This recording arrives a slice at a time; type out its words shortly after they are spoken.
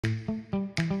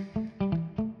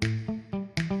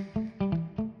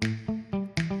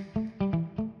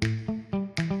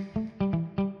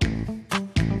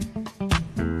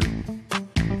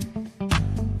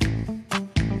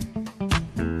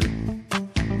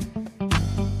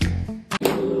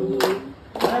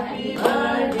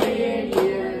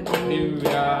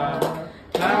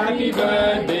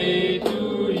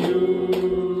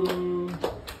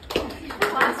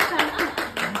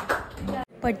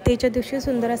बर्थडेच्या दिवशी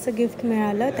सुंदर असं गिफ्ट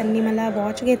मिळालं. त्यांनी मला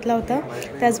वॉच घेतला होता.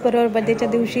 त्याचबरोबर बर्थडेच्या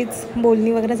दिवशीच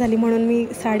बोलणी वगैरे झाली म्हणून मी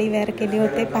साडी वेअर केली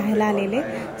होते, पाहायला आलेले.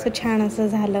 सो छान असं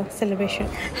झालं सेलिब्रेशन.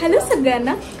 हॅलो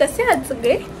सगळ्यांना, कसे आहात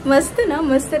सगळे? मस्त ना?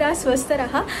 मस्त राहा, स्वस्त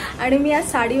राहा. आणि मी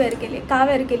आज साडी वेअर केली. का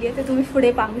वेअर केली आहे ते तुम्ही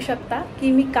पुढे पाहू शकता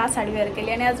की मी का साडी वेअर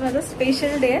केली. आणि आज माझा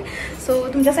स्पेशल डे आहे. सो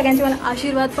तुमच्या सगळ्यांचे मला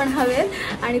आशीर्वाद पण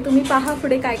हवेत आणि तुम्ही पहा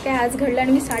पुढे काय काय आज घडलं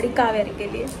आणि मी साडी का वेअर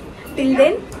केली आहे. Till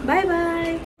then bye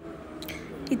bye.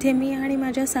 इथे मी आणि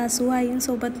माझ्या सासू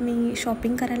आईंसोबत मी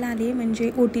शॉपिंग करायला आली आहे, म्हणजे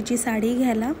ओटीची साडी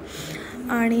घ्यायला.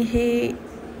 आणि हे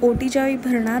ओटी ज्यावेळी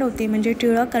भरणार होते म्हणजे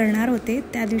टिळं करणार होते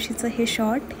त्या दिवशीचं हे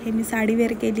शॉर्ट, हे मी साडी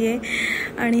वेअर केली आहे.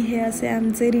 आणि हे असे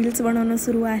आमचे रील्स बनवणं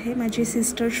सुरू आहे. माझी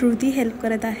सिस्टर श्रुती हेल्प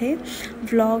करत आहे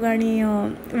व्लॉग आणि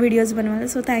व्हिडिओज बनवायला.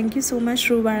 सो थँक्यू सो मच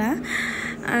श्रू बाळा.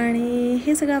 आणि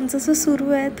हे सगळं आमचं असं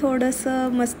सुरू आहे, थोडंसं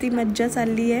मस्ती मज्जा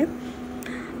चालली आहे.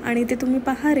 आणि ते तुम्ही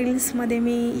पहा रील्समध्ये.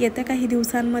 मी येत्या काही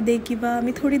दिवसांमध्ये किंवा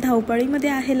मी थोडी धावपळीमध्ये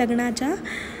आहे लग्नाच्या,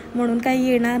 म्हणून काही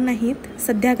येणार नाहीत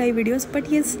सध्या काही व्हिडिओज.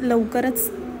 बट येस, लवकरच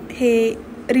हे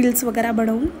रील्स वगैरे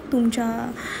बनवून तुमच्या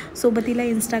सोबतीला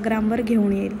इंस्टाग्रामवर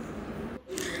घेऊन येईल.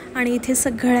 आणि इथे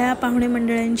सगळ्या पाहुणे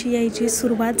मंडळांची यायची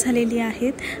सुरुवात झालेली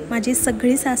आहेत. माझी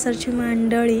सगळी सासरची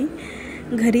मंडळी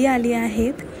घरी आली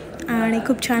आहेत आणि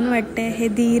खूप छान वाटते. हे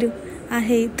दीर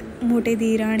आहेत, मोठे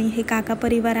दीर, आणि हे काका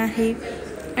परिवार आहे,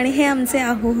 आणि हे आमचे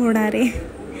आहो होणारे,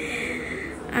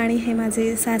 आणि हे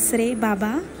माझे सासरे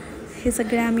बाबा. हे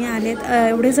सगळे आम्ही आलेत,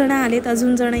 एवढे जण आलेत,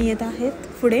 अजून जण येत आहेत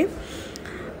पुढे.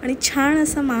 आणि छान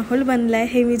असा माहोल बनला आहे.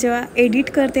 हे मी जेव्हा एडिट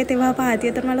करते तेव्हा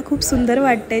पाहते तर मला खूप सुंदर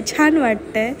वाटतं आहे, छान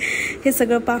वाटतं आहे हे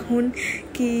सगळं पाहून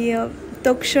की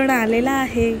तो क्षण आलेला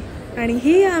आहे. आणि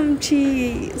ही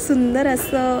आमची सुंदर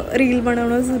असं रील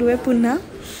बनवणं सुरू आहे पुन्हा.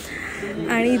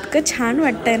 आणि इतकं छान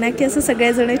वाटतं आहे ना की असं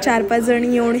सगळेजण 4-5 जण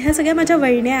येऊन, ह्या सगळ्या माझ्या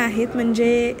वहिन्या आहेत,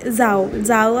 म्हणजे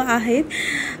जाव आहेत,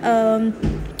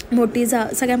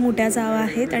 सगळ्या मोठ्या जाव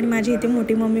आहेत. आणि माझी इथे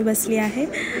मोठी मम्मी बसली आहे.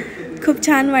 खूप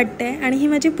छान वाटतं आहे. आणि ही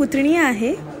माझी पुतणी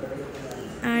आहे.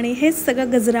 आणि हेच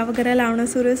सगळं गजरा वगैरे लावणं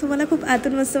सुरू आहे. सो मला खूप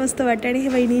आतून मस्त मस्त वाटतं. आणि हे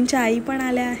वहिनींच्या आई पण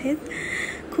आल्या आहेत.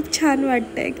 खूप छान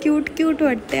वाटतं आहे, क्यूट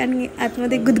वाटतं आहे. आणि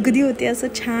आतमध्ये गुदगुदी होती, असं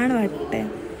छान वाटतं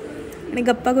आहे. आणि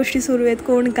गप्पा गोष्टी सुरू आहेत,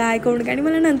 कोण काय. आणि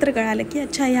मला नंतर कळालं की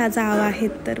अच्छा ह्या जाव आहेत.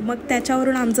 तर मग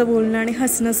त्याच्यावरून आमचं बोलणं आणि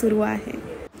हसणं सुरू आहे.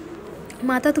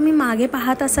 मग आता तुम्ही मागे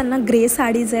पाहत असाल ना, ग्रे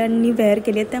साडी ज्यांनी वेअर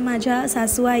केली आहे त्या माझ्या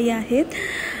सासू आई आहेत.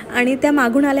 आणि त्या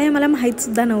मागून आल्या हे मला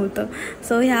माहीतसुद्धा नव्हतं.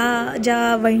 सो ह्या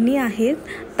ज्या वहिनी आहेत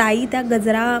ताई, त्या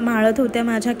गजरा माळत होत्या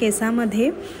माझ्या केसामध्ये.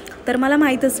 तर मला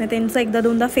माहीतच नाही, त्यांचं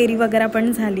 1-2दा फेरी वगैरे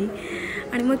पण झाली.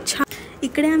 आणि मग छान.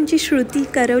 इकडे आमची श्रुती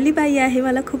करवली बाई आहे,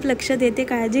 मला खूप लक्ष देते,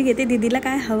 काळजी घेते, दीदीला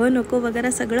काय हवं नको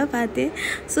वगैरे सगळं पाहते.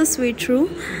 सो स्वीट श्रू.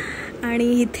 आणि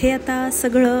इथे आता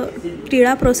सगळं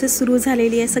टिळा प्रोसेस सुरू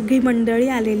झालेली आहे. सगळी मंडळी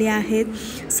आलेली आहेत,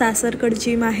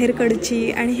 सासरकडची,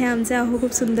 माहेरकडची. आणि हे आमचे आहो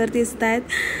खूप सुंदर दिसत आहेत.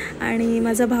 आणि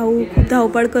माझा भाऊ खूप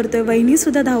धावपळ करतो आहे,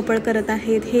 वहिनीसुद्धा धावपळ करत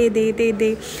आहेत, हे दे ते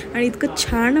दे. आणि इतकं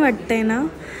छान वाटतं आहे ना.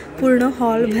 पूर्ण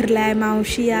हॉल भरला आहे,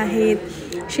 मावशी आहेत,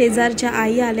 शेजारच्या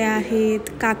आई आल्या आहेत,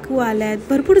 काकू आल्या आहेत,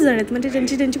 भरपूर जण आहेत. म्हणजे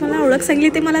ज्यांची मला ओळख सांगली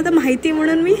ते मला आता माहिती आहे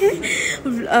म्हणून मी हे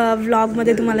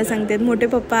व्लॉगमध्ये तुम्हाला सांगते. मोठे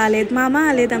पप्पा आलेत, मामा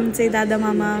आलेत, आमचे दादा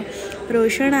मामा,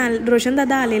 रोशन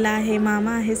दादा आलेला आहे,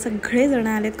 मामा आहे, सगळेजण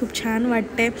आलेत. खूप छान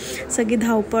वाटते. सगळी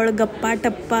धावपळ, गप्पा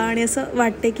टप्पा, आणि असं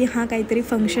वाटते की हां काहीतरी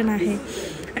फंक्शन आहे.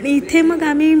 आणि इथे मग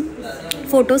आम्ही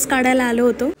फोटोज काढायला आलो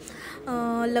होतो.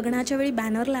 लग्नाच्या वेळी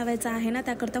बॅनर लावायचा आहे ना,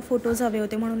 त्याकरता फोटोज हवे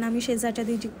होते, म्हणून आम्ही शेजारच्या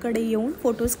दिदीकडे येऊन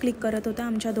फोटोज क्लिक करत होतो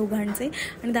आमच्या दोघांचे.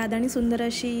 आणि दादानी सुंदर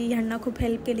अशी ह्यांना खूप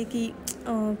हेल्प केली की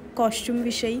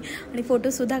कॉस्ट्यूमविषयी, आणि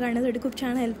फोटोजसुद्धा काढण्यासाठी खूप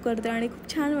छान हेल्प करतो. आणि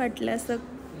खूप छान वाटलं, असं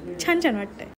छान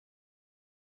वाटतं.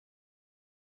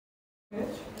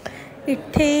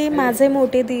 इथे माझे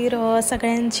मोठे दीर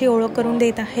सगळ्यांची ओळख करून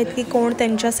देत आहेत की कोण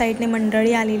त्यांच्या साईडने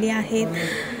मंडळी आलेली आहेत.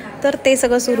 तर ते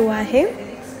सगळं सुरू आहे.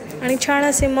 आणि छान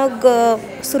असे मग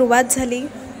सुरुवात झाली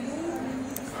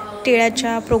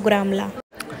टिळ्याच्या प्रोग्रामला.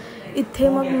 इथे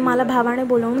मग मला भावाने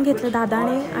बोलावून घेतलं,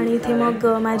 दादाने. आणि इथे मग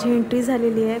माझी एंट्री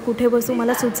झालेली आहे. कुठे बसू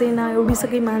मला सुचेना, एवढी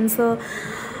सगळी माणसं.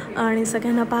 आणि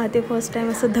सगळ्यांना पाहते फर्स्ट टाईम,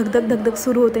 असं धगधग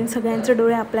सुरू होते. आणि सगळ्यांचे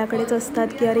डोळे आपल्याकडेच असतात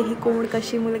की अरे ही कोण,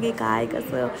 कशी मुलगी, काय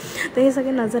कसं. तर हे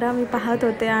सगळे नजरा मी पाहत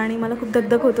होते आणि मला खूप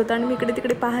धगधग होत होतं. आणि मी इकडे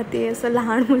तिकडे पाहते असं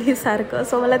लहान मुलीसारखं.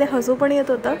 सो मला ते हसू पण येत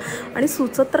होतं आणि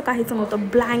सुचत तर काहीच नव्हतं,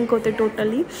 ब्लँक होते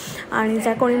टोटली. आणि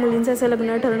ज्या कोणी मुलींचं असं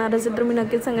लग्न ठरणार असेल तर मी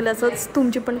नक्कीच सांगेल असंच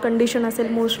तुमची पण कंडिशन असेल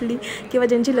मोस्टली, किंवा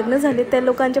ज्यांची लग्न झाले त्या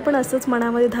लोकांचे पण असंच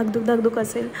मनामध्ये धाकधूक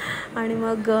असेल. आणि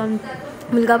मग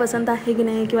मुलगा पसंत आहे की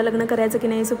नाही, किंवा लग्न करायचं की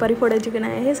नाही, सुपारी फोडायची की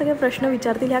नाही, हे सगळे प्रश्न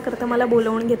विचारतील ह्याकरता मला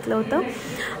बोलवून घेतलं होतं.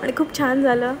 आणि खूप छान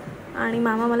झालं. आणि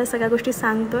मामा मला सगळ्या गोष्टी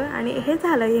सांगतो आहे. आणि हे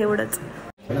झालं एवढंच.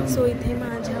 सो इथे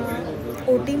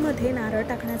माझ्या ओटीमध्ये नारळ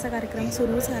टाकण्याचा कार्यक्रम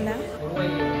सुरू झाला.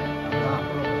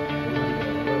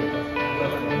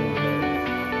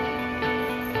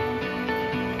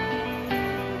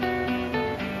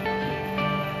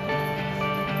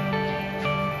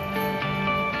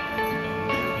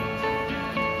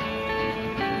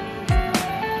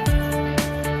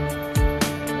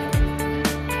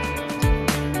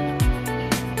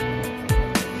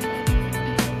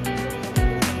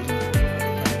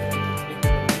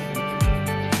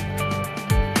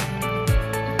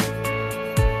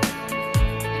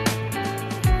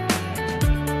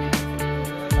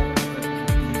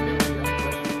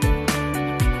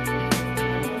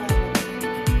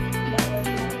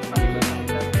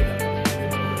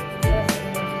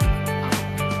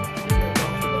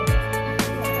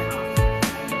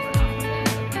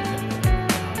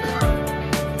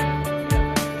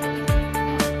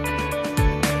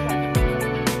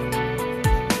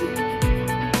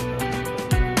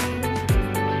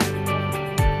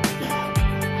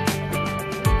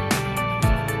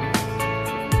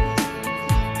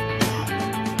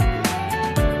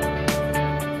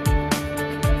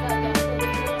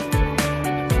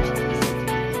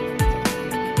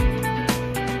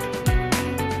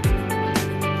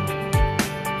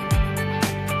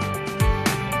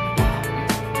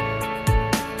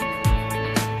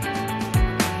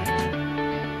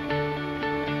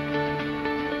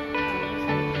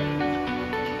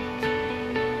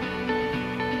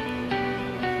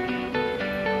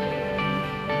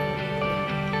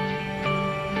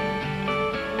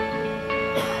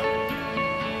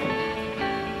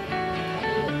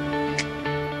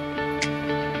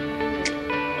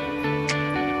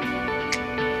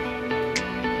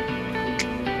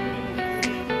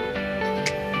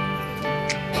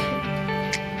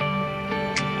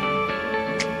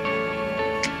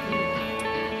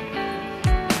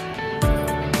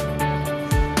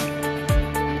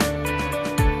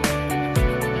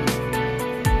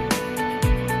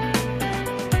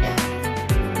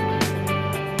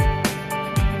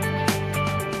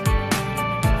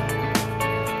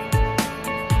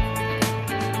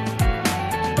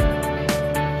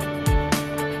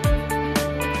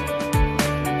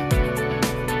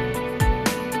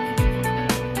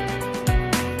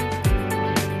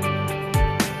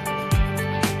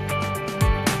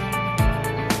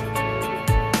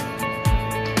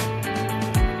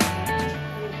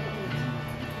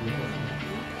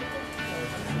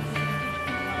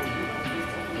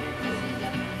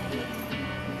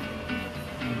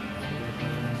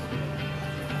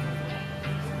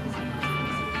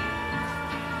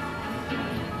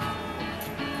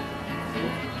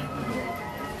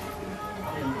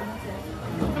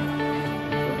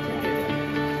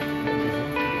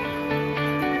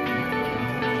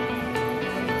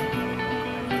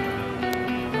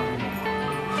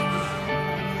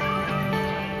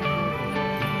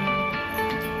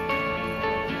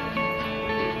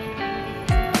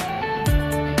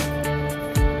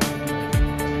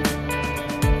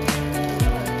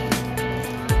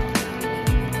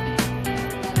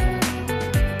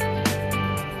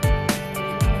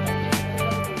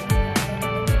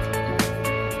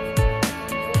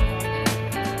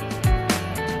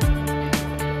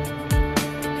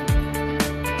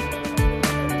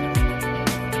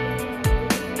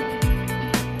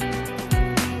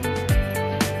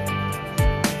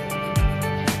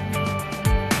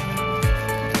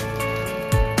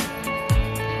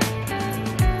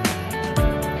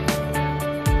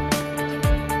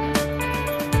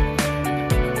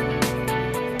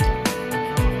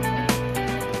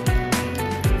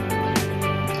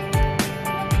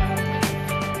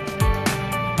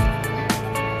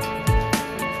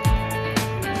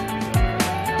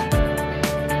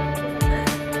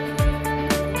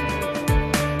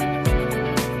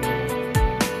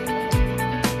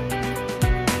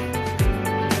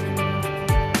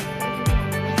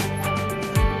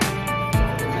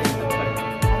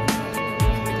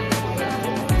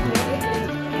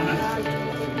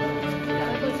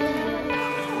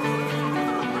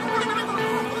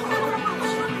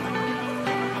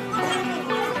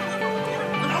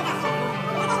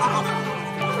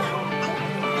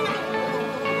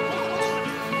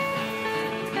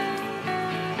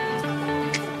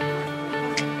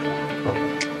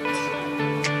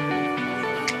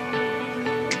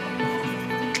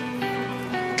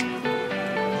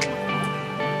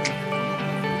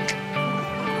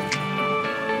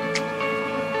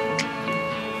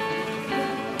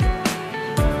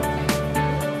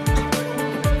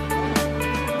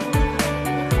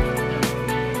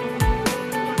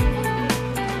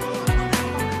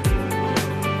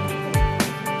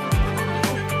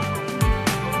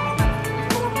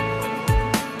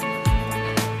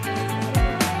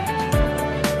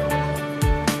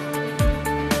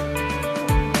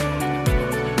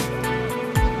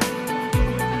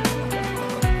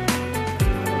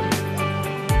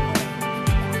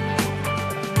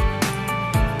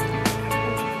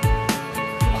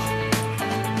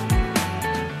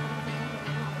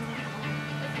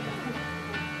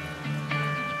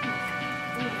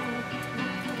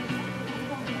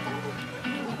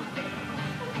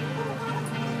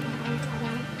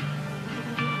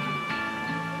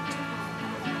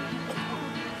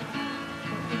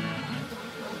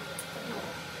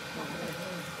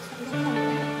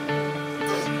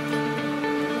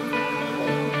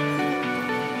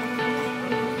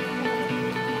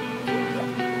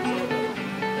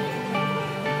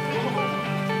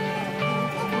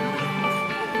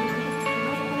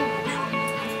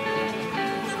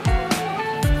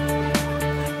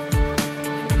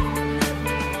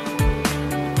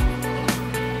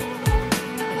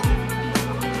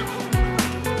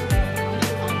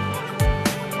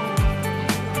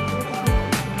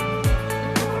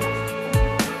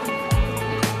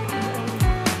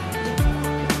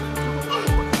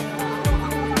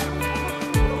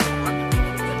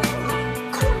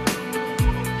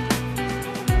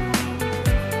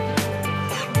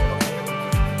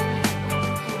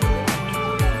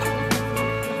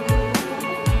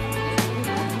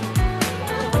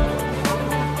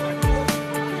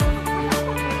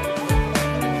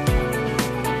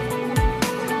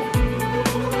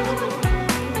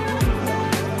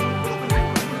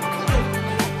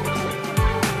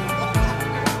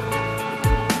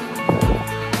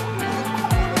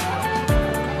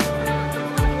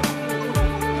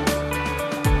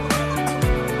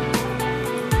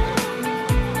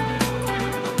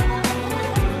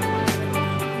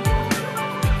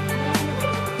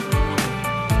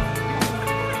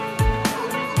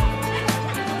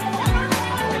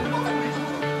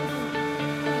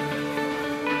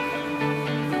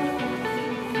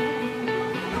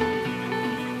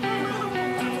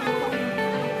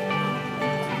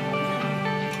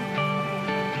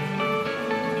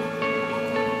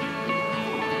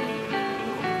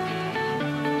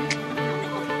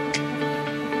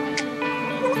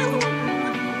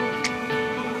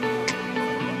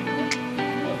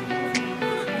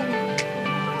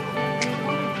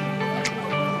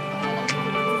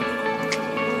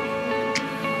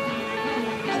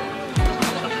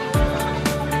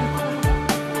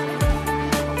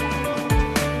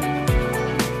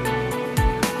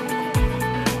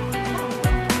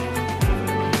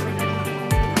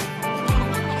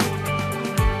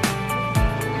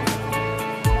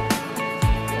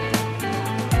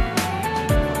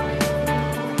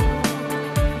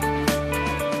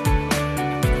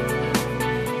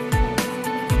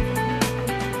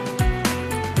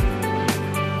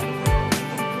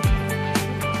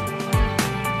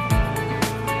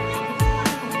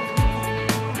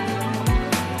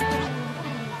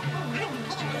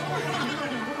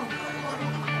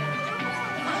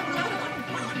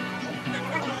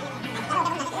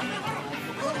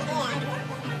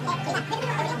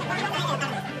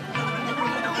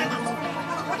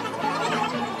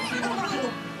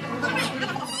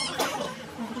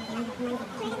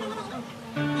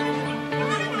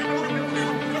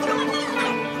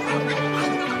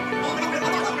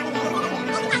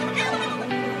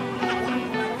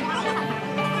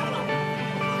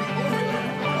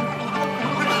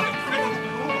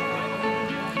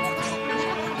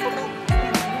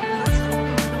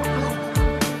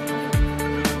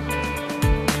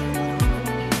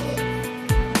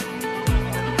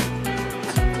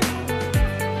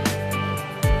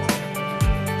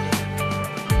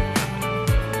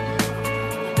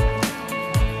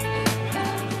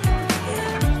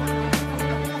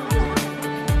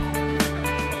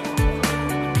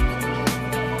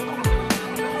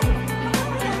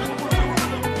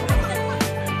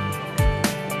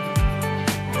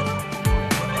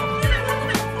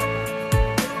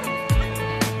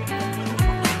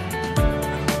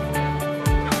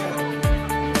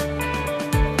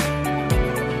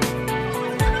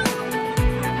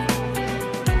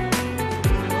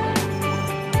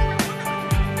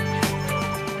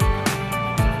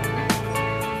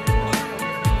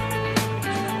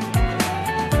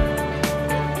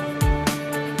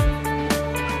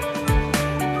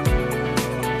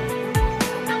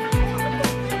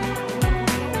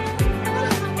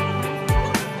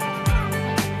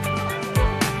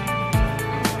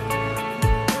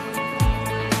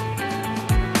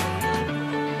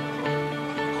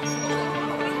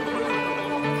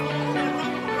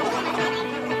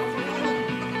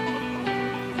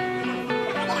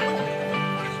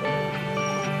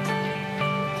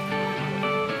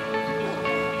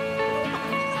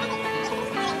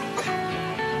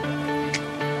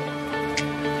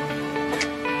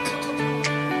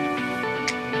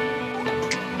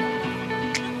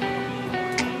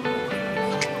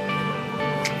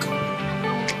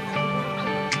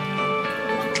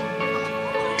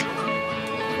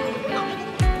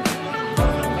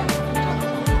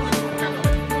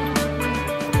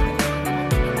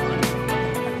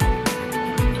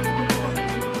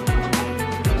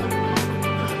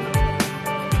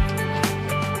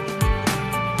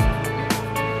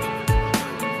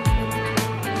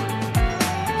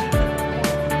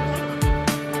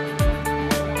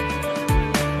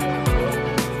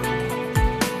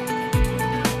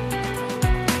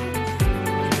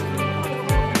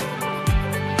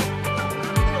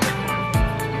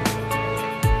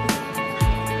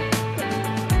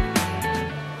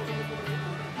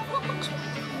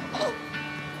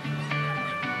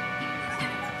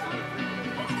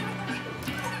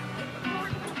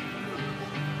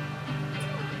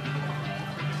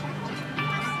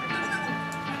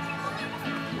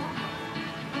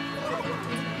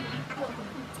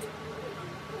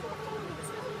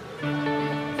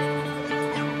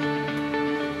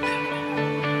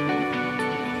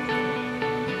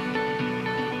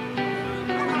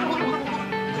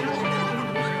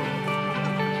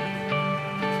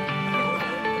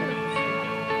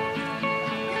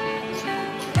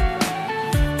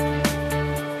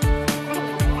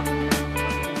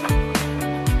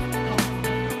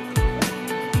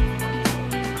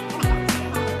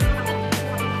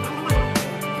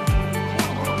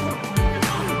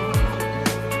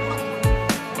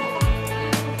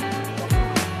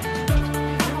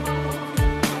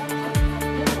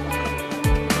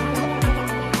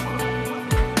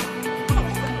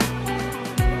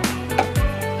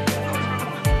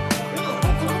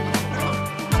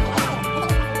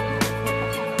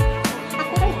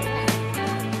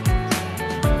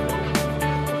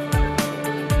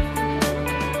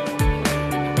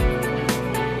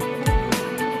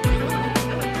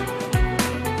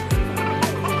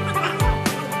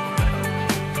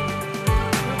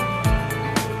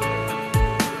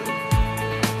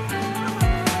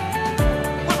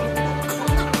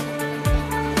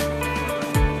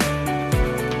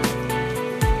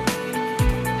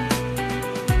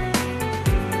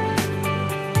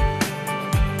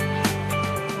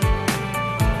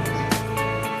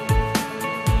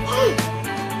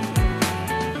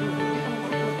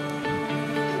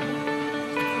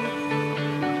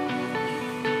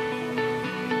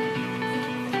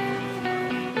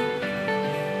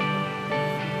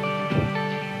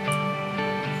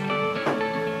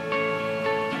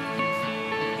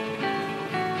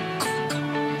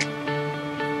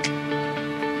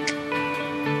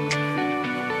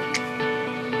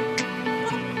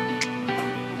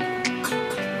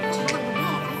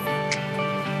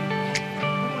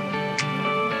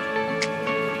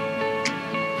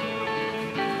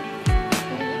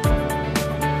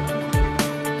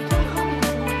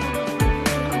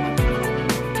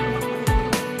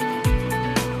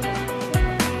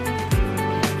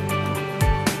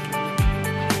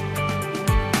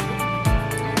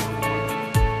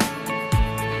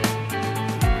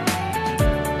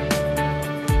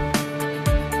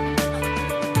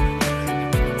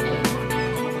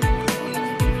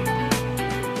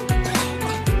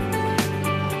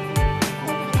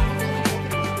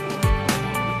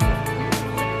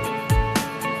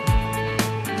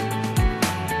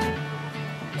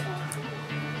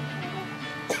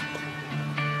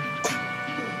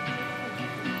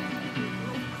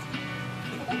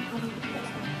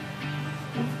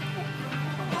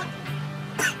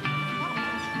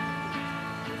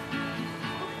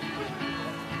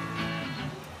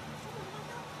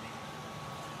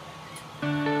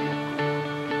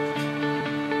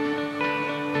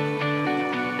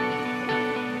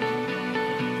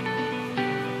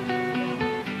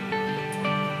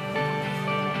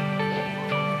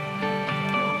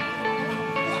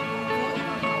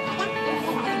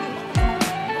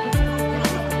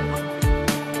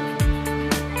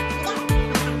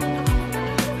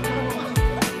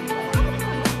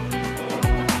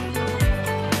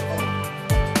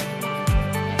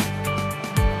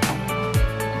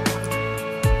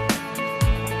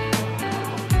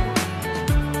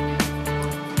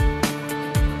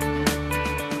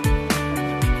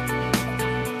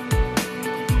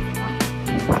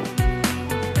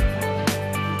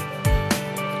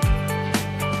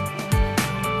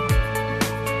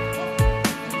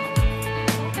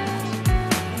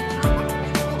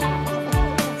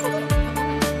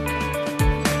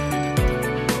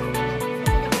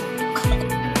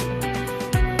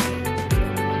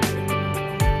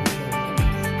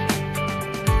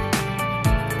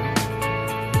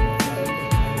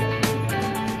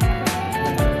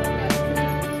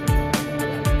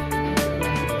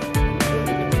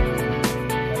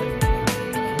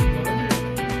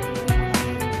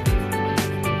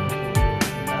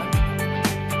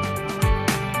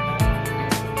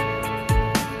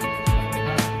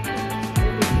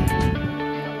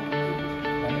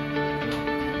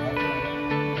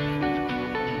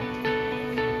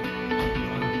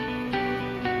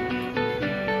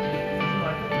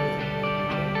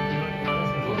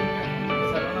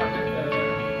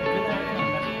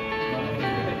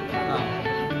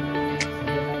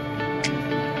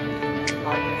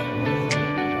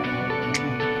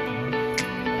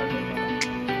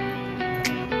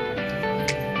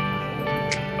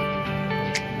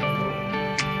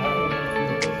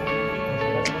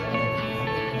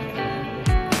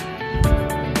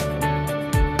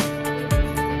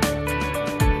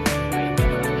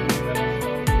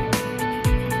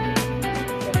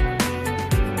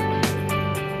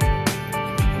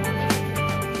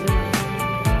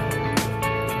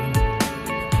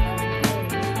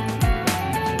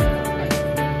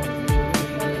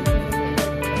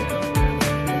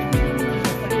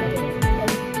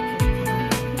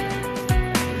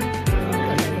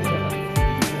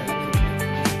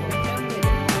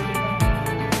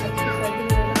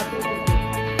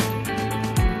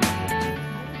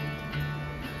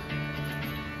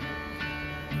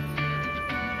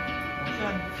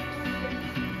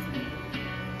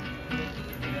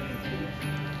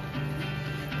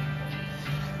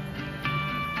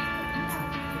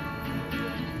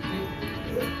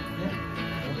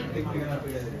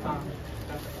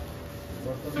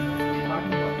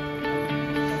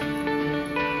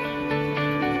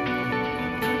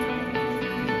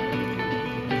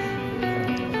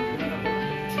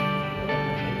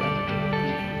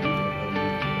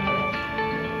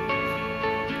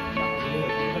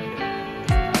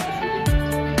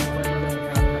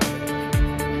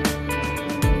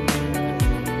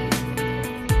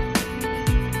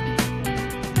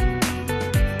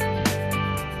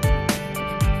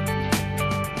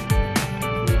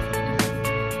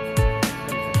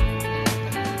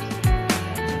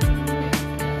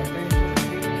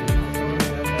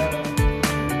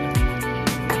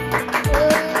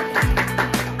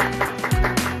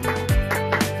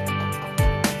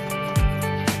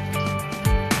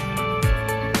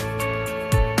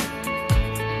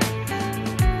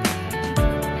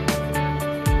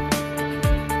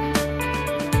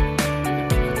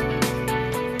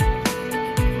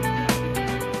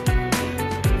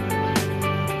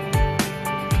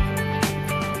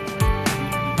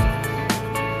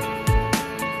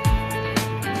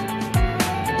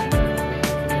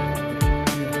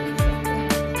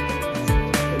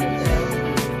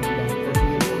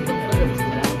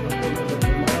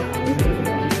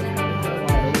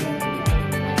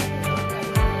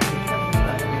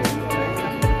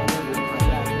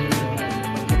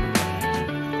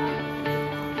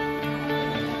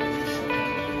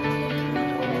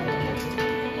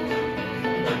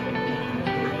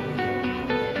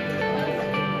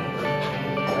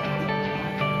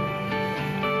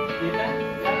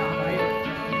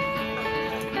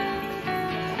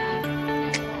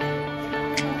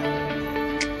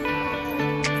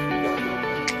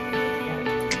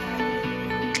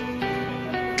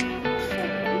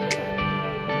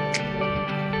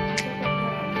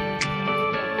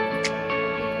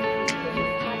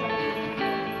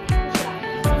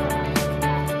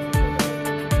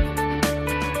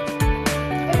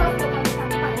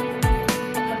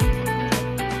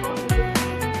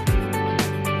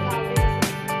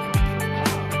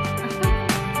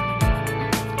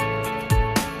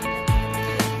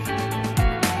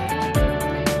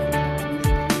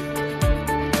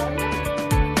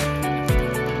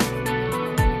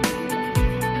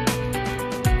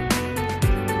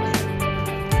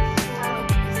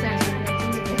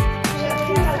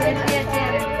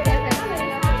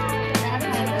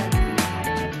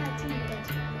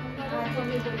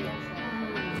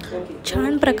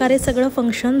 छान प्रकारे सगळं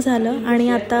फंक्शन झालं आणि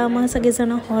आता मग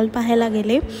सगळेजण हॉल पाहायला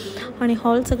गेले आणि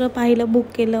हॉल सगळं पाहिलं, बुक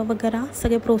केलं वगैरे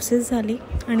सगळे प्रोसेस झाली.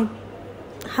 आणि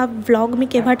हा व्लॉग मी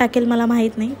केव्हा टाकेल मला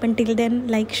माहीत नाही, पण till then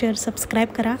like share subscribe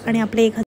करा आणि आपले